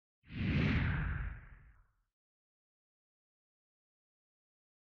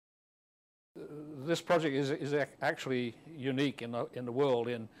this project is actually unique in the world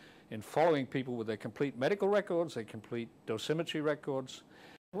in following people with their complete medical records, their complete dosimetry records.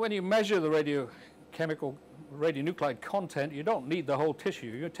 When you measure the radionuclide content, you don't need the whole tissue.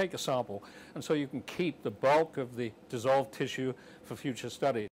 You take a sample, and so you can keep the bulk of the dissolved tissue for future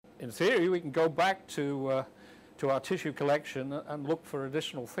study. In theory, we can go back to our tissue collection and look for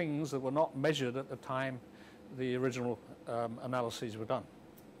additional things that were not measured at the time the original analyses were done.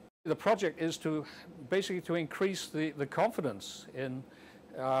 The project is basically to increase the confidence in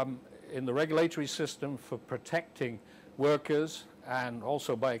the regulatory system for protecting workers and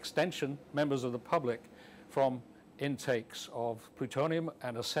also by extension members of the public from intakes of plutonium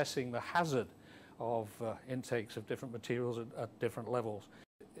and assessing the hazard of intakes of different materials at different levels.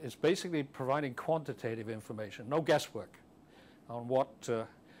 It's basically providing quantitative information, no guesswork, on what a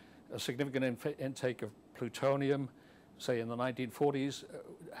significant intake of plutonium, say in the 1940s,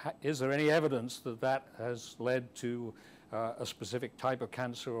 is there any evidence that that has led to a specific type of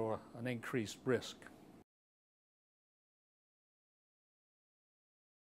cancer or an increased risk?